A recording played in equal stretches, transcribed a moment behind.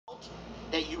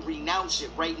that you renounce it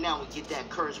right now and get that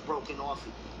curse broken off of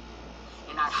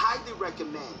you. And I highly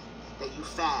recommend that you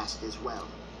fast as well.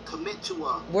 Commit to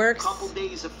a couple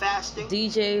days of fasting.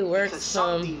 DJ works because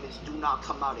some demons do not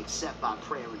come out except by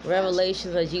prayer and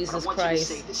Revelations fasting. of Jesus but I want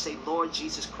Christ. you to say, Lord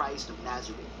Jesus Christ of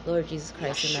Nazareth. Lord Jesus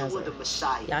Christ of Nazareth. Yeshua the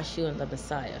Messiah. Yeshua the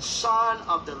Messiah. Son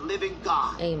of the living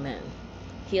God. Amen.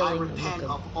 Healing. I repent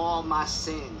of all my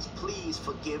sins. Please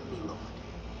forgive me, Lord.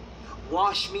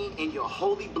 Wash me in your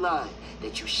holy blood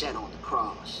that you shed on the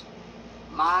cross.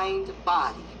 Mind,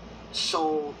 body,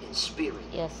 soul, and spirit.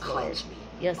 Yes, cleanse me.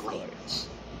 Yes, Lord.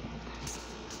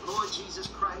 Lord Jesus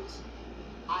Christ,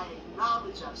 I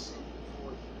acknowledge I've sinned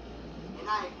before you. And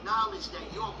I acknowledge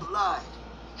that your blood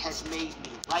has made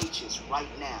me righteous right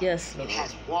now. Yes, Lord. It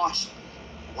has washed me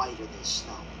whiter than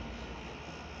snow.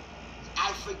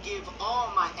 I forgive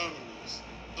all my enemies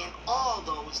and all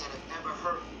those that have never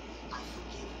hurt me. I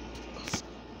forgive you.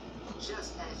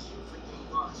 Just as you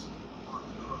forgave us on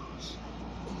the cross.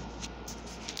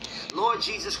 Lord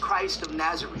Jesus Christ of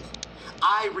Nazareth,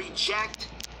 I reject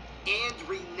and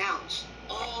renounce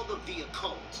all of the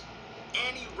occult,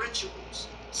 any rituals,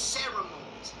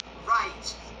 ceremonies,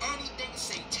 rites, anything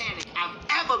satanic I've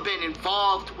ever been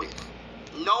involved with,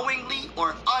 knowingly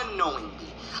or unknowingly.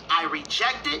 I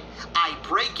reject it, I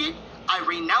break it, I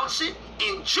renounce it.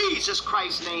 In Jesus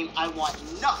Christ's name, I want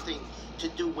nothing to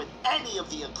do with any of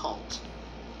the occult.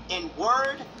 In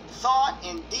word, thought,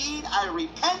 and deed, I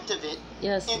repent of it.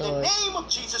 Yes, in Lord. the name of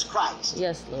Jesus Christ.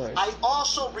 Yes, Lord. I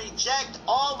also reject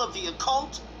all of the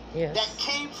occult that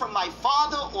came from my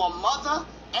father or mother,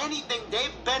 anything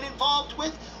they've been involved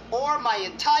with, or my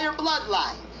entire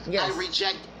bloodline. Yes. I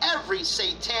reject every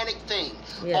satanic thing,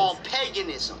 Yes. all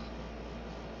paganism,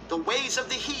 the ways of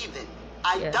the heathen,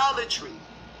 idolatry,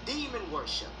 demon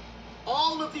worship.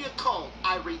 All of the occult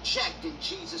I reject in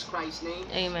Jesus Christ's name.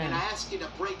 Amen. And I ask you to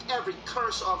break every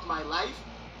curse off my life.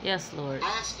 Yes, Lord. I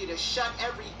ask you to shut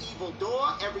every evil door,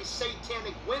 every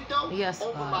satanic window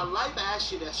over God. my life. I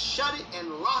ask you to shut it and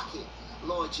lock it,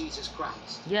 Lord Jesus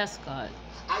Christ. Yes, God.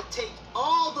 I take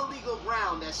all the legal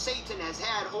ground that Satan has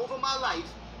had over my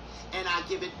life, and I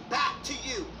give it back to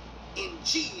you in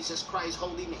Jesus Christ's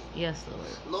holy name. Yes, Lord.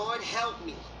 Lord, help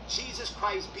me. Jesus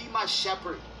Christ, be my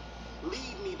shepherd.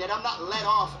 Lead me that I'm not let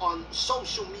off on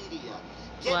social media.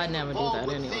 Well, I never do that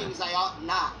with anyway. Things I ought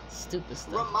not. Stupid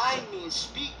stuff. Remind me and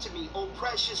speak to me, oh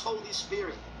precious Holy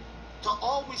Spirit, to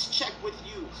always check with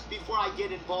you before I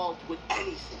get involved with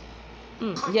anything.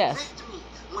 Convict me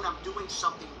when I'm doing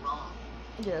something wrong.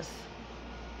 Yes.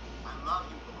 I love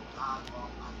you, Lord God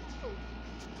Almighty.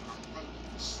 And I thank you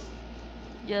for saving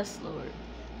me. Yes, Lord.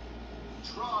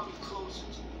 Draw me closer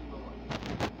to you, Lord.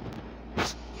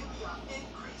 Give me an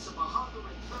increase of a hunger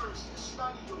and thirst to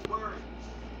study your word,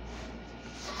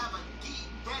 to have a deep,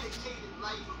 dedicated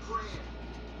life of prayer,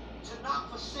 to not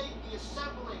forsake the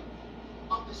assembling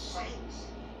of the saints,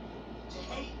 to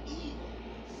hate evil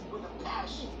with a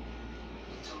passion,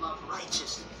 and to love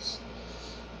righteousness.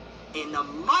 In the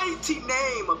mighty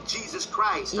name of Jesus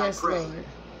Christ, I pray. Lord.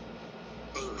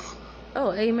 Amen.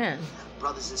 Oh, amen.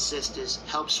 Brothers and sisters,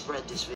 help spread this video.